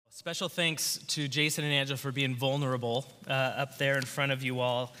Special thanks to Jason and Angela for being vulnerable up there in front of you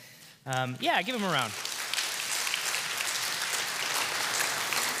all. Yeah, give them a round.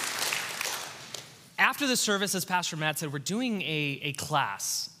 After the service, as Pastor Matt said, we're doing a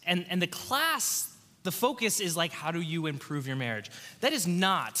class. And the class, the focus is like, how do you improve your marriage? That is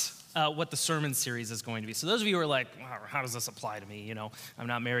not what the sermon series is going to be. So those of you who are like, wow, how does this apply to me? You know, I'm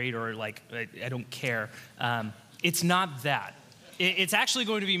not married, or like, I don't care. It's not that. It's actually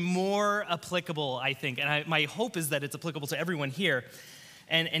going to be more applicable, I think. And my hope is that it's applicable to everyone here.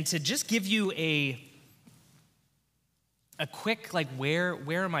 And to just give you a quick, like, where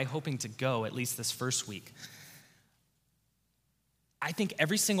am I hoping to go, at least this first week? I think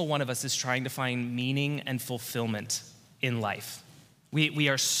every single one of us is trying to find meaning and fulfillment in life. We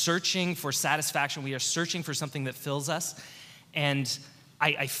are searching for satisfaction. We are searching for something that fills us. And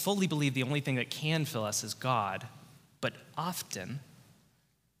I fully believe the only thing that can fill us is God. But often,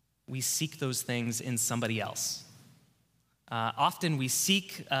 we seek those things in somebody else. Often we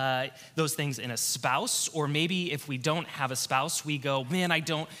seek those things in a spouse, or maybe if we don't have a spouse, we go, man, I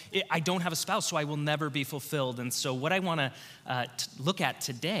don't have a spouse, so I will never be fulfilled. And so what I want to look at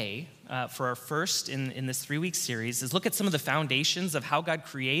today for our first in this 3-week series is look at some of the foundations of how God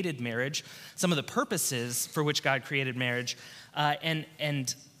created marriage, some of the purposes for which God created marriage,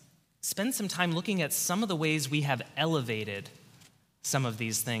 and spend some time looking at some of the ways we have elevated some of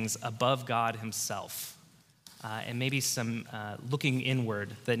these things above God himself. And maybe some looking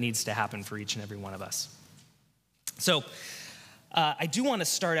inward that needs to happen for each and every one of us. So I do want to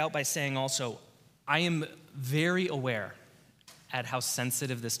start out by saying also, I am very aware at how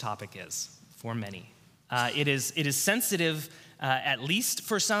sensitive this topic is for many. It is sensitive, at least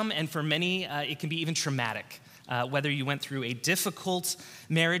for some, and for many, it can be even traumatic. Whether you went through a difficult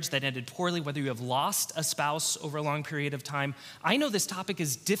marriage that ended poorly, whether you have lost a spouse over a long period of time. I know this topic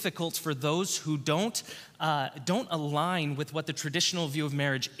is difficult for those who don't align with what the traditional view of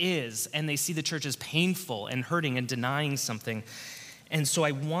marriage is, and they see the church as painful and hurting and denying something. And so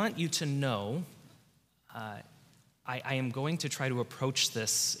I want you to know I am going to try to approach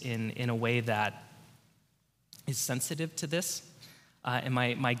this in a way that is sensitive to this. And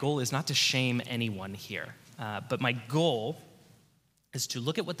my goal is not to shame anyone here. But my goal is to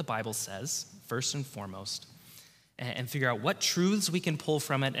look at what the Bible says, first and foremost, and figure out what truths we can pull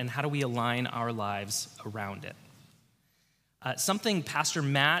from it and how do we align our lives around it. Something Pastor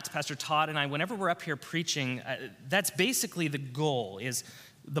Matt, Pastor Todd, and I, whenever we're up here preaching, that's basically the goal, is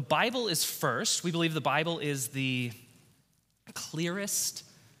the Bible is first. We believe the Bible is the clearest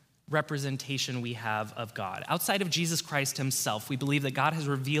representation we have of God. Outside of Jesus Christ himself, we believe that God has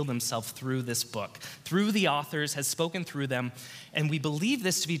revealed himself through this book, through the authors, has spoken through them, and we believe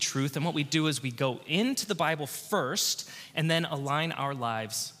this to be truth, and what we do is we go into the Bible first and then align our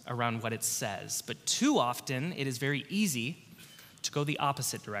lives around what it says. But too often, it is very easy to go the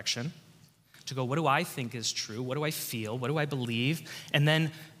opposite direction, to go, what do I think is true? What do I feel? What do I believe? And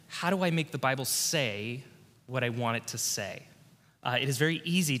then, how do I make the Bible say what I want it to say? It is very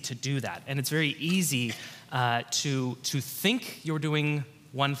easy to do that, and it's very easy to think you're doing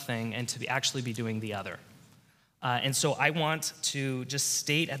one thing and to actually be doing the other. And so I want to just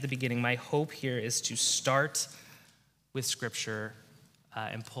state at the beginning, my hope here is to start with Scripture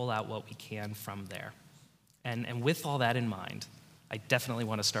and pull out what we can from there. And with all that in mind, I definitely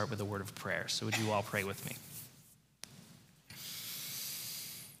want to start with a word of prayer. So would you all pray with me?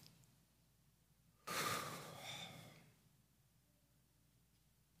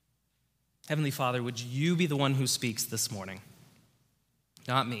 Heavenly Father, would you be the one who speaks this morning,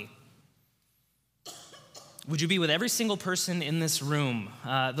 not me? Would you be with every single person in this room,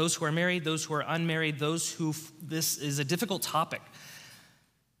 those who are married, those who are unmarried, those who this is a difficult topic?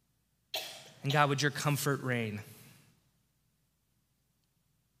 And God, would your comfort reign?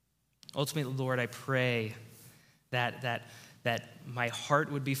 Ultimately, Lord, I pray that my heart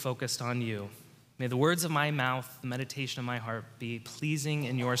would be focused on you. May the words of my mouth, the meditation of my heart be pleasing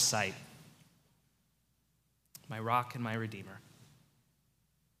in your sight, my rock and my redeemer.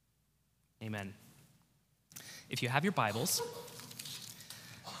 Amen. If you have your Bibles,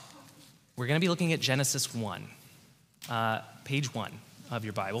 we're going to be looking at Genesis 1, page 1 of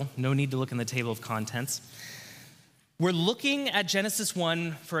your Bible. No need to look in the table of contents. We're looking at Genesis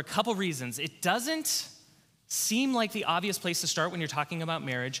 1 for a couple reasons. It doesn't seem like the obvious place to start when you're talking about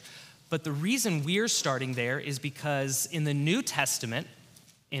marriage, but the reason we're starting there is because in the New Testament,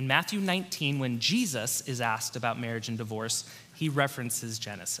 in Matthew 19, when Jesus is asked about marriage and divorce, he references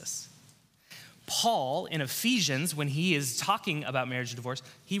Genesis. Paul, in Ephesians, when he is talking about marriage and divorce,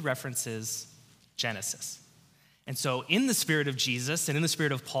 he references Genesis. And so in the spirit of Jesus and in the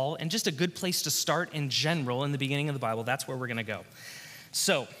spirit of Paul, and just a good place to start in general in the beginning of the Bible, that's where we're going to go.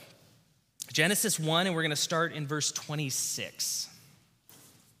 So Genesis 1, and we're going to start in verse 26.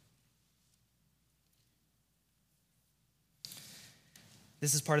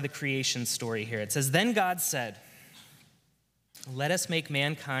 This is part of the creation story here. It says, "Then God said, 'Let us make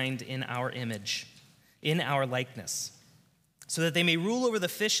mankind in our image, in our likeness, so that they may rule over the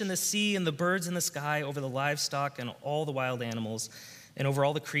fish in the sea and the birds in the sky, over the livestock and all the wild animals, and over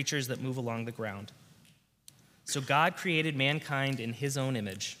all the creatures that move along the ground.' So God created mankind in his own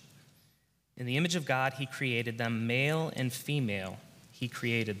image. In the image of God, he created them, male and female, he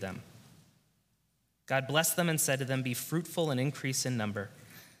created them. God blessed them and said to them, 'Be fruitful and increase in number.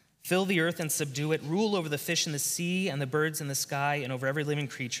 Fill the earth and subdue it. Rule over the fish in the sea and the birds in the sky and over every living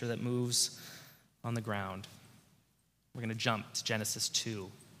creature that moves on the ground.'" We're going to jump to Genesis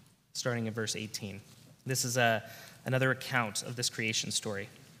 2, starting in verse 18. This is another account of this creation story.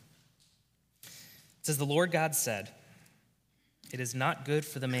 It says, "The Lord God said, 'It is not good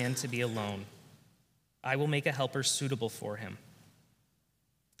for the man to be alone. I will make a helper suitable for him.'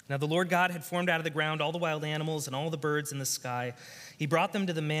 Now the Lord God had formed out of the ground all the wild animals and all the birds in the sky. He brought them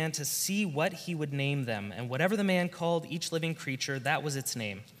to the man to see what he would name them. And whatever the man called each living creature, that was its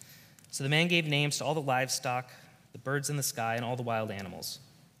name. So the man gave names to all the livestock, the birds in the sky, and all the wild animals.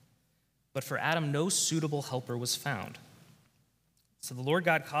 But for Adam, no suitable helper was found. So the Lord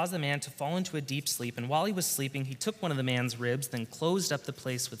God caused the man to fall into a deep sleep, and while he was sleeping, he took one of the man's ribs, then closed up the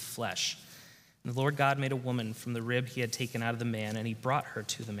place with flesh. And the Lord God made a woman from the rib he had taken out of the man, and he brought her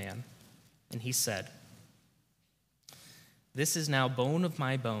to the man. And he said, 'This is now bone of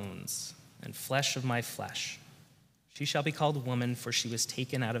my bones and flesh of my flesh. She shall be called woman, for she was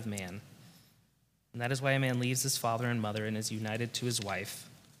taken out of man. And that is why a man leaves his father and mother and is united to his wife,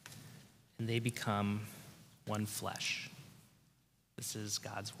 and they become one flesh.'" This is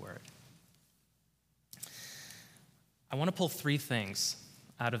God's word. I want to pull three things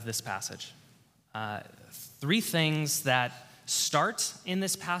out of this passage. Three things that start in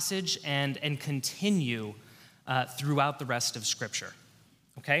this passage and continue throughout the rest of Scripture,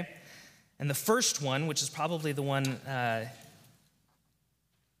 okay? And the first one, which is probably the one that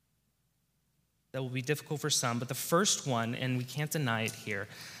will be difficult for some, but the first one, and we can't deny it here,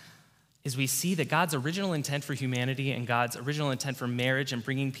 is we see that God's original intent for humanity and God's original intent for marriage and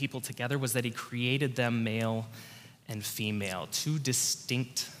bringing people together was that he created them male and female, two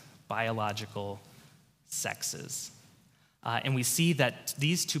distinct biological sexes. And we see that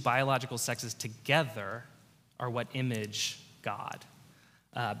these two biological sexes together are what image God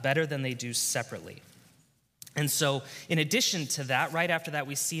better than they do separately. And so in addition to that, right after that,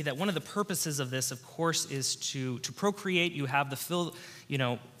 we see that one of the purposes of this, of course, is to procreate. You have the fill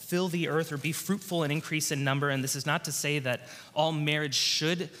the earth or be fruitful and increase in number. And this is not to say that all marriage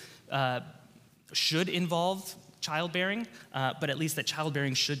should involve childbearing, but at least that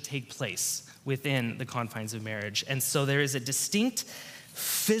childbearing should take place within the confines of marriage. And so there is a distinct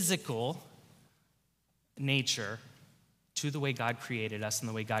physical nature to the way God created us and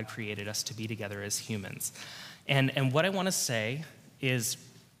the way God created us to be together as humans. And what I want to say is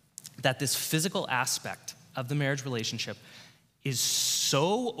that this physical aspect of the marriage relationship is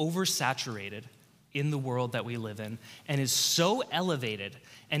so oversaturated in the world that we live in and is so elevated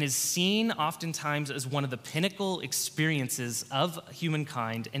and is seen oftentimes as one of the pinnacle experiences of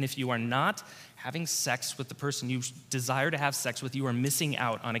humankind. And if you are not having sex with the person you desire to have sex with, you are missing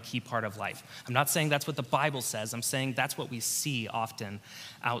out on a key part of life. I'm not saying that's what the Bible says. I'm saying that's what we see often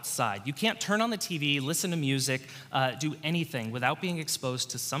outside. You can't turn on the TV, listen to music, do anything without being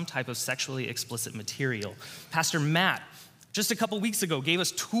exposed to some type of sexually explicit material. Pastor Matt, just a couple weeks ago, gave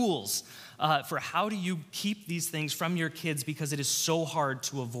us tools for how do you keep these things from your kids because it is so hard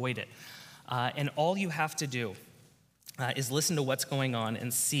to avoid it. And all you have to do is listen to what's going on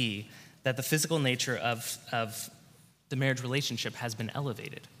and see that the physical nature of the marriage relationship has been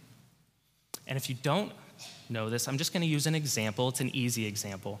elevated. And if you don't know this, I'm just going to use an example. It's an easy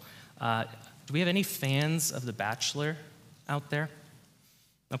example. Do we have any fans of The Bachelor out there?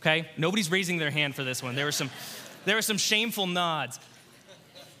 Okay, nobody's raising their hand for this one. There were some shameful nods.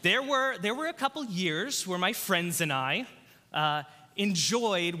 There were a couple years where my friends and I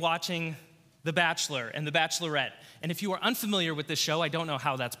enjoyed watching The Bachelor and The Bachelorette. And if you are unfamiliar with this show, I don't know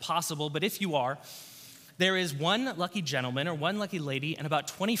how that's possible, but if you are, there is one lucky gentleman or one lucky lady and about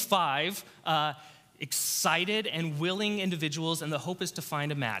 25 excited and willing individuals, and the hope is to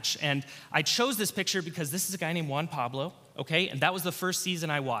find a match. And I chose this picture because this is a guy named Juan Pablo, okay? And that was the first season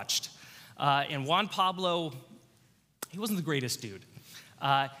I watched. And Juan Pablo, he wasn't the greatest dude.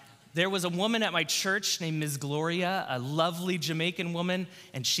 There was a woman at my church named Ms. Gloria, a lovely Jamaican woman,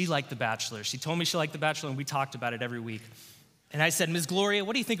 and she liked The Bachelor. She told me she liked The Bachelor, and we talked about it every week. And I said, Ms. Gloria,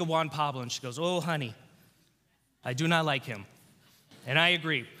 what do you think of Juan Pablo? And she goes, oh, honey, I do not like him. And I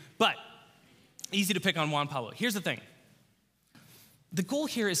agree. But easy to pick on Juan Pablo. Here's the thing. The goal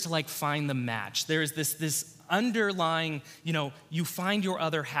here is to find the match. There is this underlying, you find your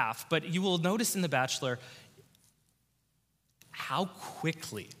other half. But you will notice in The Bachelor how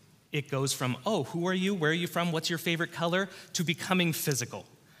quickly it goes from, oh, who are you? Where are you from? What's your favorite color? To becoming physical.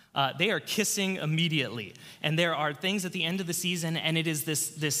 They are kissing immediately. And there are things at the end of the season, and it is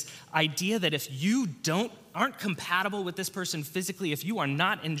this idea that if you aren't compatible with this person physically, if you are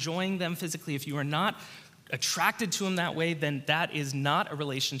not enjoying them physically, if you are not attracted to them that way, then that is not a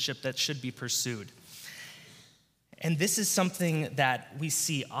relationship that should be pursued. And this is something that we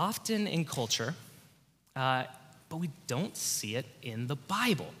see often in culture, but we don't see it in the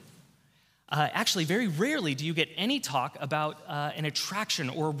Bible. Actually, very rarely do you get any talk about an attraction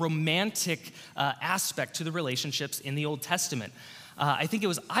or romantic aspect to the relationships in the Old Testament. I think it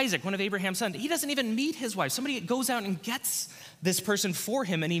was Isaac, one of Abraham's sons. He doesn't even meet his wife. Somebody goes out and gets this person for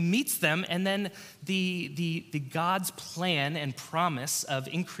him, and he meets them, and then the God's plan and promise of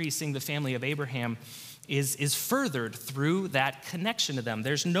increasing the family of Abraham is furthered through that connection to them.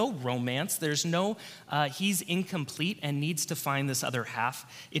 There's no romance. There's no, he's incomplete and needs to find this other half.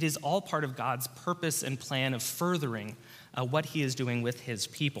 It is all part of God's purpose and plan of furthering what he is doing with his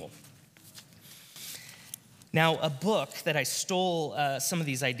people. Now, a book that I stole some of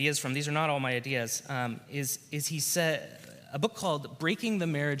these ideas from, these are not all my ideas, is he said, a book called Breaking the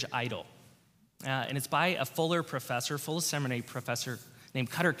Marriage Idol. And it's by a Fuller Seminary professor named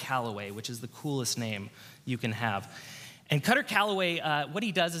Cutter Calloway, which is the coolest name you can have. And Cutter Calloway, what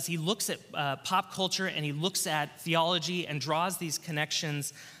he does is he looks at pop culture and he looks at theology and draws these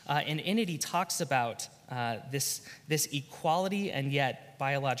connections. And in it, he talks about this equality and yet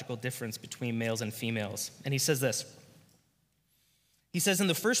biological difference between males and females. And he says this. He says, in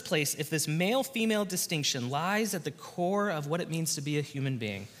the first place, if this male-female distinction lies at the core of what it means to be a human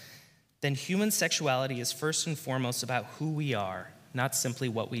being, then human sexuality is first and foremost about who we are, not simply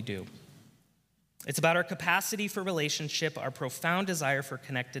what we do. It's about our capacity for relationship, our profound desire for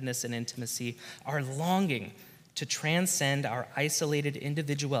connectedness and intimacy, our longing to transcend our isolated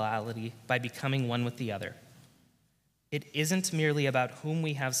individuality by becoming one with the other. It isn't merely about whom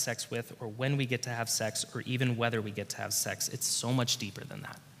we have sex with or when we get to have sex or even whether we get to have sex. It's so much deeper than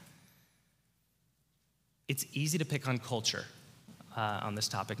that. It's easy to pick on culture on this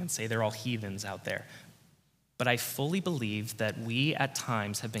topic and say they're all heathens out there. But I fully believe that we at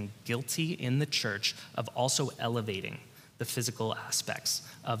times have been guilty in the church of also elevating the physical aspects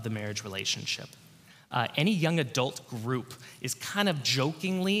of the marriage relationship. Any young adult group is kind of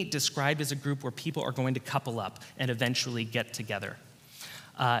jokingly described as a group where people are going to couple up and eventually get together.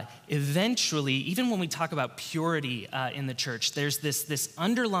 Eventually, even when we talk about purity in the church, there's this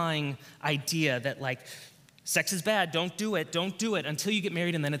underlying idea that sex is bad, don't do it until you get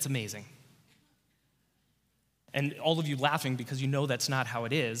married and then it's amazing. And all of you laughing because you know that's not how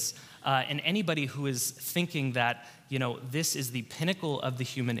it is. And anybody who is thinking that, this is the pinnacle of the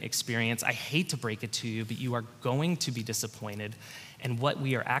human experience, I hate to break it to you, but you are going to be disappointed. And what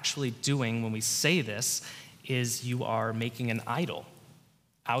we are actually doing when we say this is you are making an idol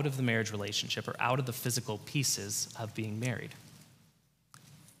out of the marriage relationship or out of the physical pieces of being married.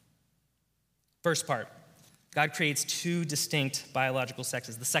 First part, God creates two distinct biological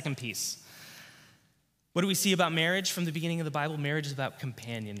sexes. The second piece, what do we see about marriage from the beginning of the Bible? Marriage is about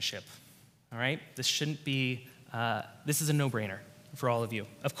companionship, all right? This is a no-brainer for all of you.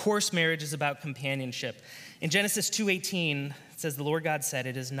 Of course, marriage is about companionship. In Genesis 2:18, it says, the Lord God said,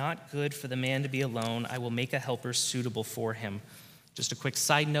 it is not good for the man to be alone. I will make a helper suitable for him. Just a quick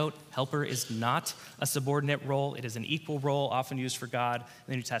side note, helper is not a subordinate role. It is an equal role, often used for God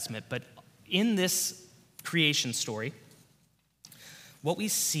in the New Testament. But in this creation story, what we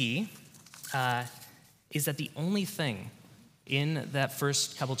see is that the only thing in that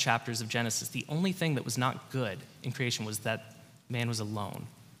first couple chapters of Genesis, the only thing that was not good in creation was that man was alone.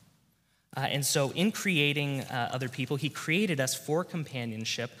 And so in creating other people, he created us for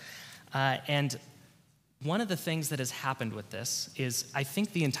companionship. And one of the things that has happened with this is I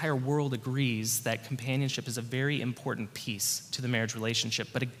think the entire world agrees that companionship is a very important piece to the marriage relationship.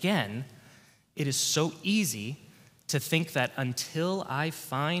 But again, it is so easy to think that until I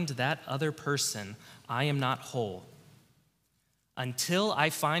find that other person, I am not whole. Until I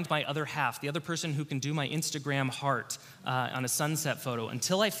find my other half, the other person who can do my Instagram heart on a sunset photo,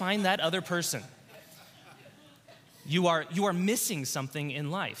 until I find that other person, you are missing something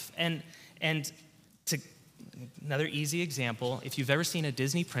in life. And to another easy example, if you've ever seen a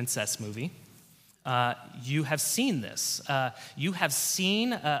Disney princess movie, you have seen this. You have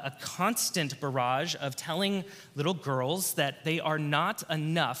seen a constant barrage of telling little girls that they are not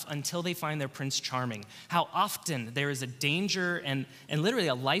enough until they find their Prince Charming. How often there is a danger and literally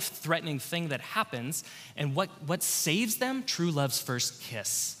a life-threatening thing that happens, and what saves them? True love's first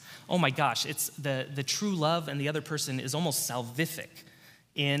kiss. Oh my gosh, it's the true love and the other person is almost salvific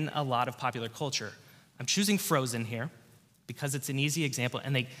in a lot of popular culture. I'm choosing Frozen here because it's an easy example,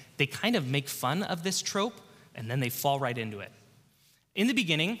 and they kind of make fun of this trope, and then they fall right into it. In the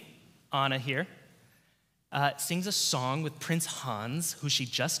beginning, Anna here sings a song with Prince Hans, who she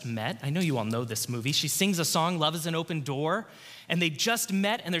just met. I know you all know this movie. She sings a song, Love is an Open Door, and they just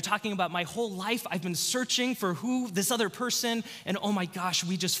met, and they're talking about my whole life. I've been searching for who this other person, and oh my gosh,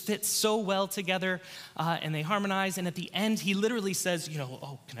 we just fit so well together, and they harmonize, and at the end, he literally says,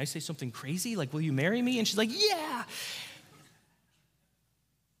 oh, can I say something crazy? Like, will you marry me? And she's like, yeah.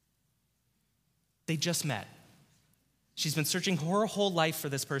 They just met. She's been searching her whole life for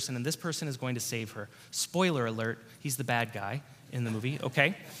this person, and this person is going to save her. Spoiler alert, he's the bad guy in the movie,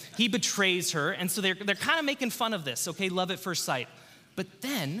 okay? He betrays her, and so they're kind of making fun of this, okay? Love at first sight. But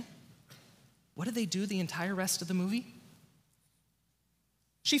then, what do they do the entire rest of the movie?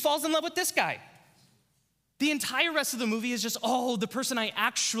 She falls in love with this guy. The entire rest of the movie is just, oh, the person I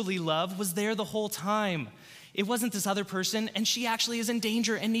actually love was there the whole time. It wasn't this other person, and she actually is in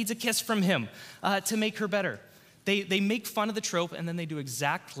danger and needs a kiss from him to make her better. They make fun of the trope, and then they do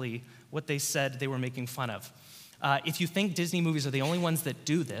exactly what they said they were making fun of. If you think Disney movies are the only ones that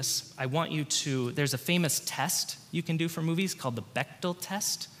do this, I want you to, there's a famous test you can do for movies called the Bechdel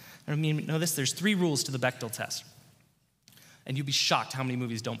test. I don't mean you know this. There's 3 rules to the Bechdel test. And you'd be shocked how many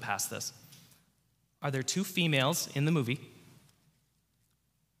movies don't pass this. Are there 2 females in the movie?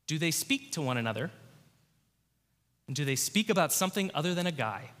 Do they speak to one another? And do they speak about something other than a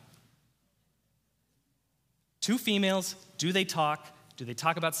guy? 2 females, do they talk? Do they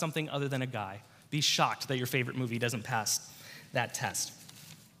talk about something other than a guy? Be shocked that your favorite movie doesn't pass that test.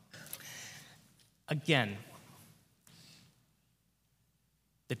 Again,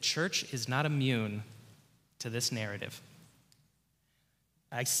 the church is not immune to this narrative.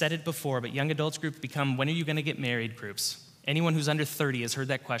 I said it before, but young adults groups become when are you going to get married groups. Anyone who's under 30 has heard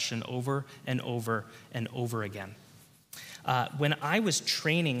that question over and over and over again. When I was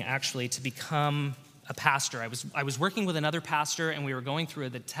training, actually, to become a pastor, I was working with another pastor, and we were going through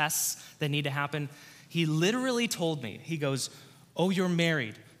the tests that need to happen. He literally told me, he goes, oh, you're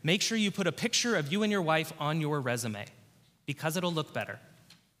married. Make sure you put a picture of you and your wife on your resume because it'll look better.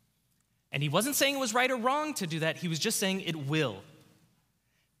 And he wasn't saying it was right or wrong to do that. He was just saying it will.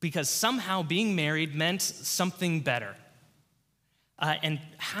 Because somehow being married meant something better. And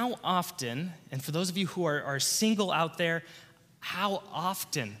how often, and for those of you who are single out there, how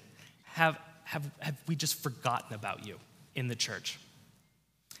often have we just forgotten about you in the church?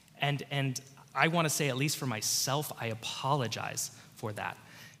 And I want to say, at least for myself, I apologize for that.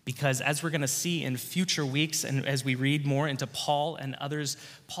 Because as we're going to see in future weeks, and as we read more into Paul and others,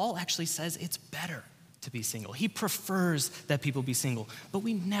 Paul actually says it's better to be single. He prefers that people be single, but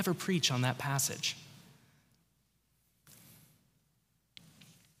we never preach on that passage.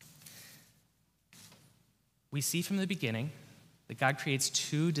 We see from the beginning that God creates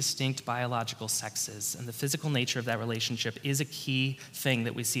 2 distinct biological sexes, and the physical nature of that relationship is a key thing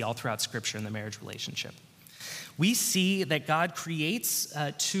that we see all throughout Scripture in the marriage relationship. We see that God creates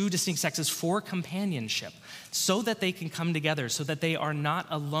 2 distinct sexes for companionship so that they can come together, so that they are not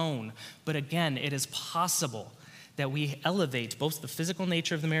alone. But again, it is possible that we elevate both the physical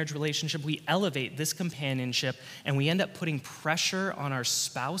nature of the marriage relationship, we elevate this companionship, and we end up putting pressure on our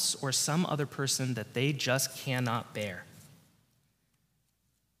spouse or some other person that they just cannot bear.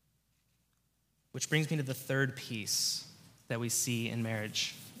 Which brings me to the 3rd piece that we see in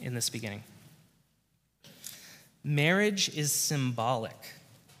marriage in this beginning. Marriage is symbolic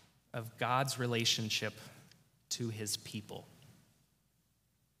of God's relationship to his people.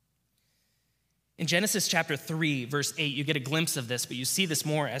 In Genesis chapter 3, verse 8, you get a glimpse of this, but you see this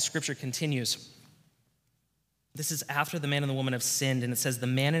more as Scripture continues. This is after the man and the woman have sinned, and it says, the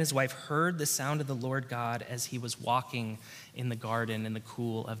man and his wife heard the sound of the Lord God as he was walking in the garden in the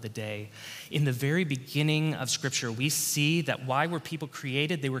cool of the day. In the very beginning of Scripture, we see that why were people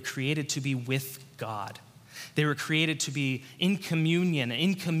created? They were created to be with God. They were created to be in communion,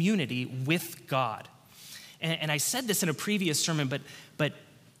 in community with God. And I said this in a previous sermon, but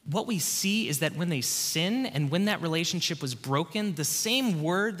what we see is that when they sin and when that relationship was broken, the same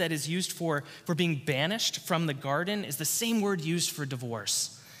word that is used for being banished from the garden is the same word used for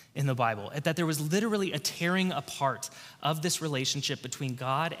divorce in the Bible. That there was literally a tearing apart of this relationship between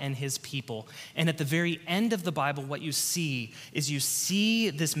God and his people. And at the very end of the Bible, what you see is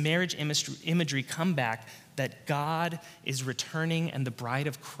this marriage imagery come back, that God is returning and the bride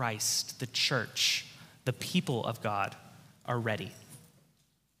of Christ, the church, the people of God, are ready.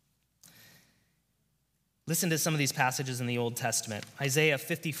 Listen to some of these passages in the Old Testament. Isaiah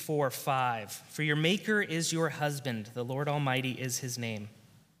 54:5. For your Maker is your husband, the Lord Almighty is his name.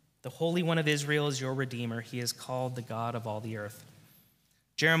 The Holy One of Israel is your Redeemer. He is called the God of all the earth.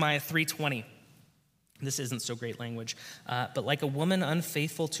 Jeremiah 3:20. This isn't so great language. But like a woman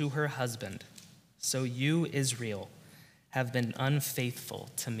unfaithful to her husband, so you, Israel, have been unfaithful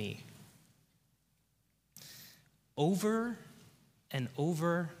to me. Over and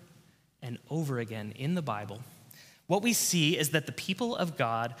over and over again in the Bible, what we see is that the people of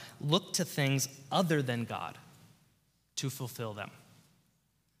God look to things other than God to fulfill them,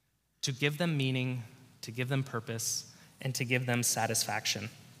 to give them meaning, to give them purpose, and to give them satisfaction.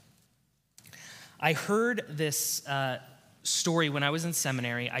 I heard this story when I was in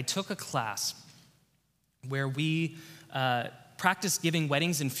seminary. I took a class where we practiced giving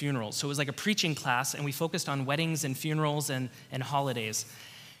weddings and funerals. So it was like a preaching class, and we focused on weddings and funerals and holidays.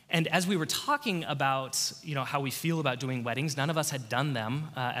 And as we were talking about, how we feel about doing weddings, none of us had done them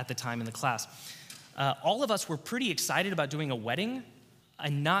at the time in the class. All of us were pretty excited about doing a wedding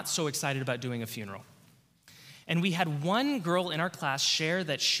and not so excited about doing a funeral. And we had one girl in our class share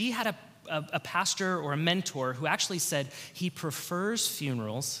that she had a pastor or a mentor who actually said he prefers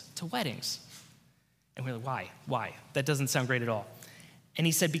funerals to weddings. And we're like, why? That doesn't sound great at all. And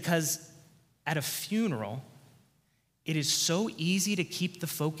he said, because at a funeral, it is so easy to keep the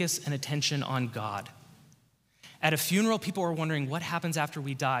focus and attention on God. At a funeral, people are wondering what happens after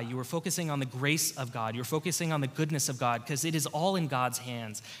we die. You are focusing on the grace of God. You're focusing on the goodness of God because it is all in God's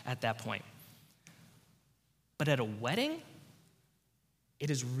hands at that point. But at a wedding, it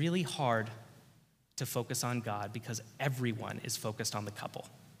is really hard to focus on God because everyone is focused on the couple.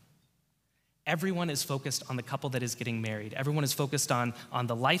 Everyone is focused on the couple that is getting married. Everyone is focused on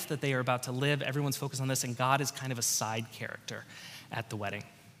the life that they are about to live. Everyone's focused on this, and God is kind of a side character at the wedding.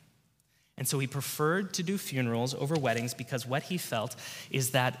 And so he preferred to do funerals over weddings because what he felt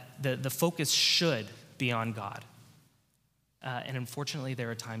is that the focus should be on God. And unfortunately,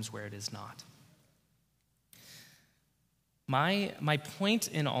 there are times where it is not. My point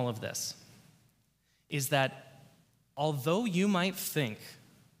in all of this is that although you might think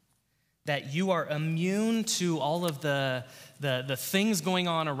that you are immune to all of the things going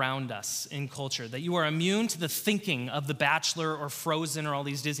on around us in culture, that you are immune to the thinking of The Bachelor or Frozen or all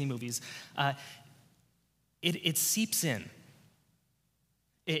these Disney movies, it seeps in.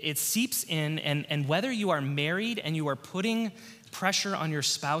 It seeps in, and whether you are married and you are putting pressure on your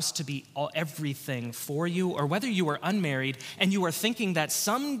spouse to be everything for you, or whether you are unmarried and you are thinking that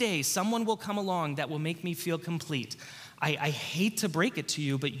someday someone will come along that will make me feel complete, I hate to break it to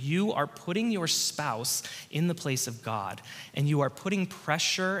you, but you are putting your spouse in the place of God, and you are putting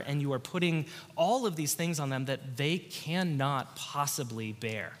pressure and you are putting all of these things on them that they cannot possibly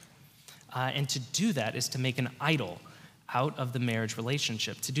bear. And to do that is to make an idol out of the marriage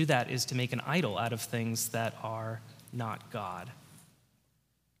relationship. To do that is to make an idol out of things that are not God.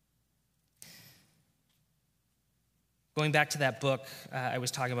 Going back to that book I was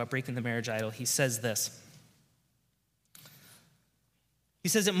talking about, Breaking the Marriage Idol, he says this. He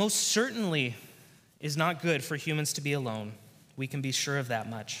says, it most certainly is not good for humans to be alone. We can be sure of that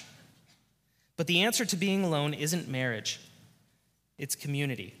much. But the answer to being alone isn't marriage. It's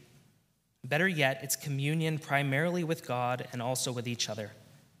community. Better yet, it's communion primarily with God and also with each other.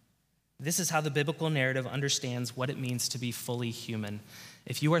 This is how the biblical narrative understands what it means to be fully human.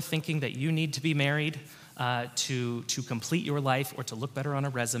 If you are thinking that you need to be married to complete your life or to look better on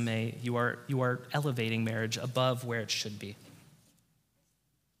a resume, you are elevating marriage above where it should be.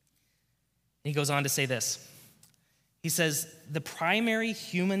 He goes on to say this. He says, the primary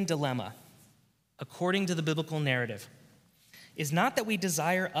human dilemma, according to the biblical narrative, is not that we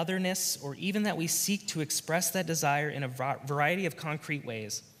desire otherness or even that we seek to express that desire in a variety of concrete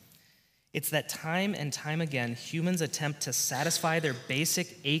ways. It's that time and time again, humans attempt to satisfy their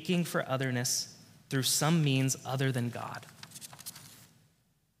basic aching for otherness through some means other than God.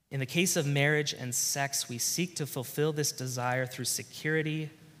 In the case of marriage and sex, we seek to fulfill this desire through security,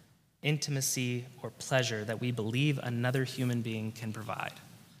 intimacy, or pleasure that we believe another human being can provide.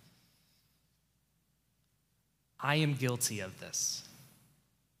 I am guilty of this.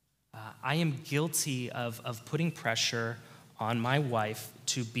 I am guilty of putting pressure on my wife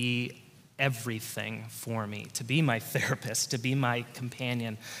to be everything for me, to be my therapist, to be my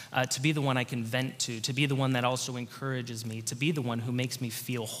companion, to be the one I can vent to be the one that also encourages me, to be the one who makes me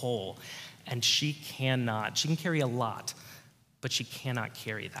feel whole. And she can carry a lot, but she cannot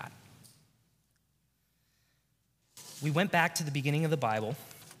carry that. We went back to the beginning of the Bible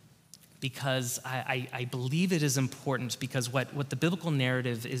because I believe it is important, because what the biblical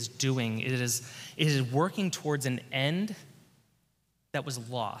narrative is doing, it is working towards an end that was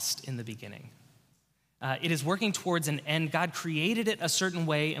lost in the beginning. It is working towards an end. God created it a certain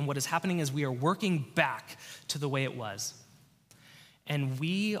way, and what is happening is we are working back to the way it was. And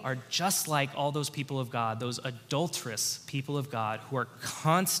we are just like all those people of God, those adulterous people of God who are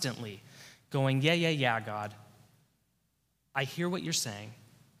constantly going, yeah, God. I hear what you're saying.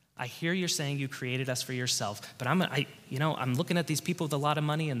 I hear you're saying you created us for yourself, but I'm looking at these people with a lot of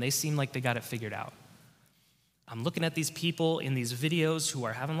money and they seem like they got it figured out. I'm looking at these people in these videos who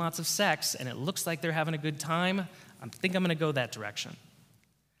are having lots of sex and it looks like they're having a good time. I think I'm gonna go that direction.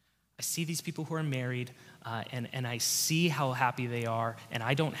 I see these people who are married and I see how happy they are, and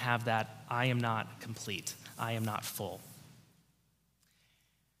I don't have that. I am not complete. I am not full.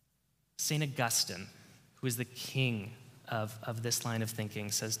 St. Augustine, who is the king of this line of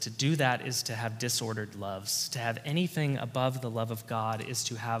thinking, says to do that is to have disordered loves. To have anything above the love of God is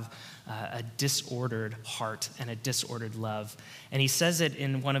to have a disordered heart and a disordered love. And he says it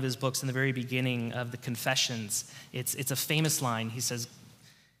in one of his books in the very beginning of the Confessions. It's a famous line. He says,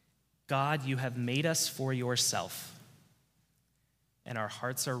 God, you have made us for yourself, and our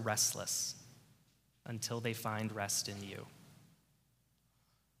hearts are restless until they find rest in you.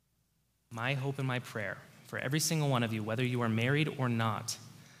 My hope and my prayer for every single one of you, whether you are married or not,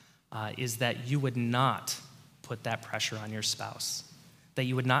 is that you would not put that pressure on your spouse, that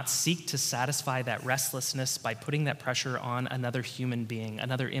you would not seek to satisfy that restlessness by putting that pressure on another human being,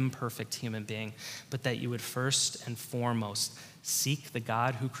 another imperfect human being, but that you would first and foremost seek the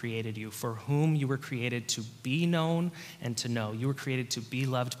God who created you, for whom you were created to be known and to know. You were created to be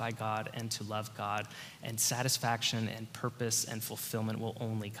loved by God and to love God, and satisfaction and purpose and fulfillment will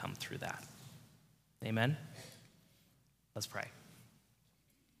only come through that. Amen? Let's pray.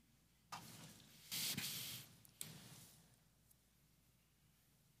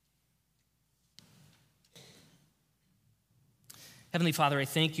 Heavenly Father, I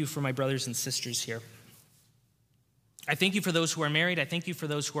thank you for my brothers and sisters here. I thank you for those who are married. I thank you for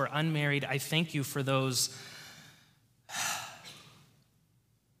those who are unmarried. I thank you for those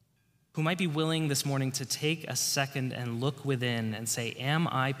who might be willing this morning to take a second and look within and say, am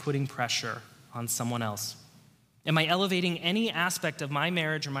I putting pressure on someone else? Am I elevating any aspect of my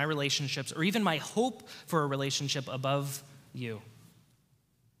marriage or my relationships or even my hope for a relationship above you?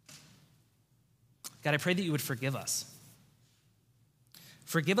 God, I pray that you would forgive us.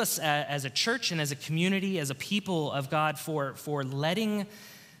 Forgive us as a church and as a community, as a people of God, for letting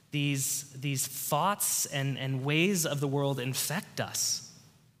these thoughts and ways of the world infect us.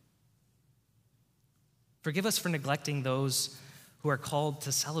 Forgive us for neglecting those who are called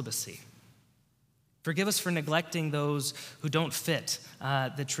to celibacy. Forgive us for neglecting those who don't fit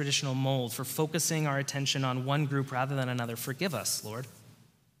the traditional mold, for focusing our attention on one group rather than another. Forgive us, Lord.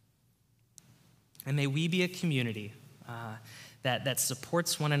 And may we be a community that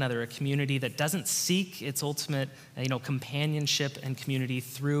supports one another, a community that doesn't seek its ultimate companionship and community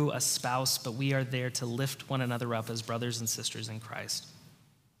through a spouse, but we are there to lift one another up as brothers and sisters in Christ.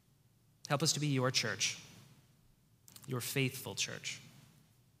 Help us to be your church, your faithful church.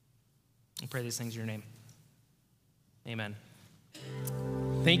 I pray these things in your name. Amen.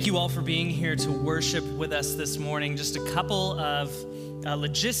 Thank you all for being here to worship with us this morning. Just a couple of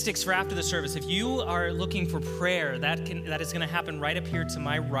logistics for after the service. If you are looking for prayer, that is going to happen right up here to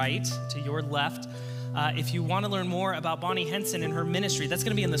my right, to your left. If you want to learn more about Bonnie Henson and her ministry, that's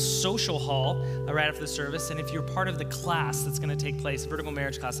going to be in the social hall right after the service. And if you're part of the class that's going to take place, vertical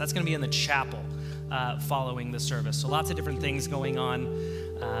marriage class, that's going to be in the chapel following the service. So lots of different things going on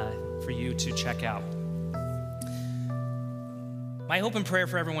for you to check out. My hope and prayer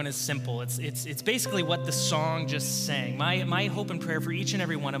for everyone is simple. It's basically what the song just sang. My hope and prayer for each and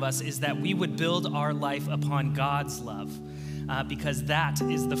every one of us is that we would build our life upon God's love, because that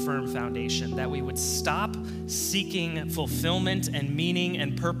is the firm foundation, that we would stop seeking fulfillment and meaning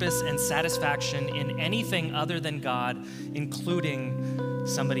and purpose and satisfaction in anything other than God, including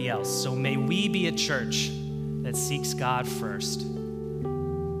somebody else. So may we be a church that seeks God first.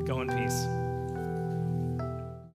 Go in peace.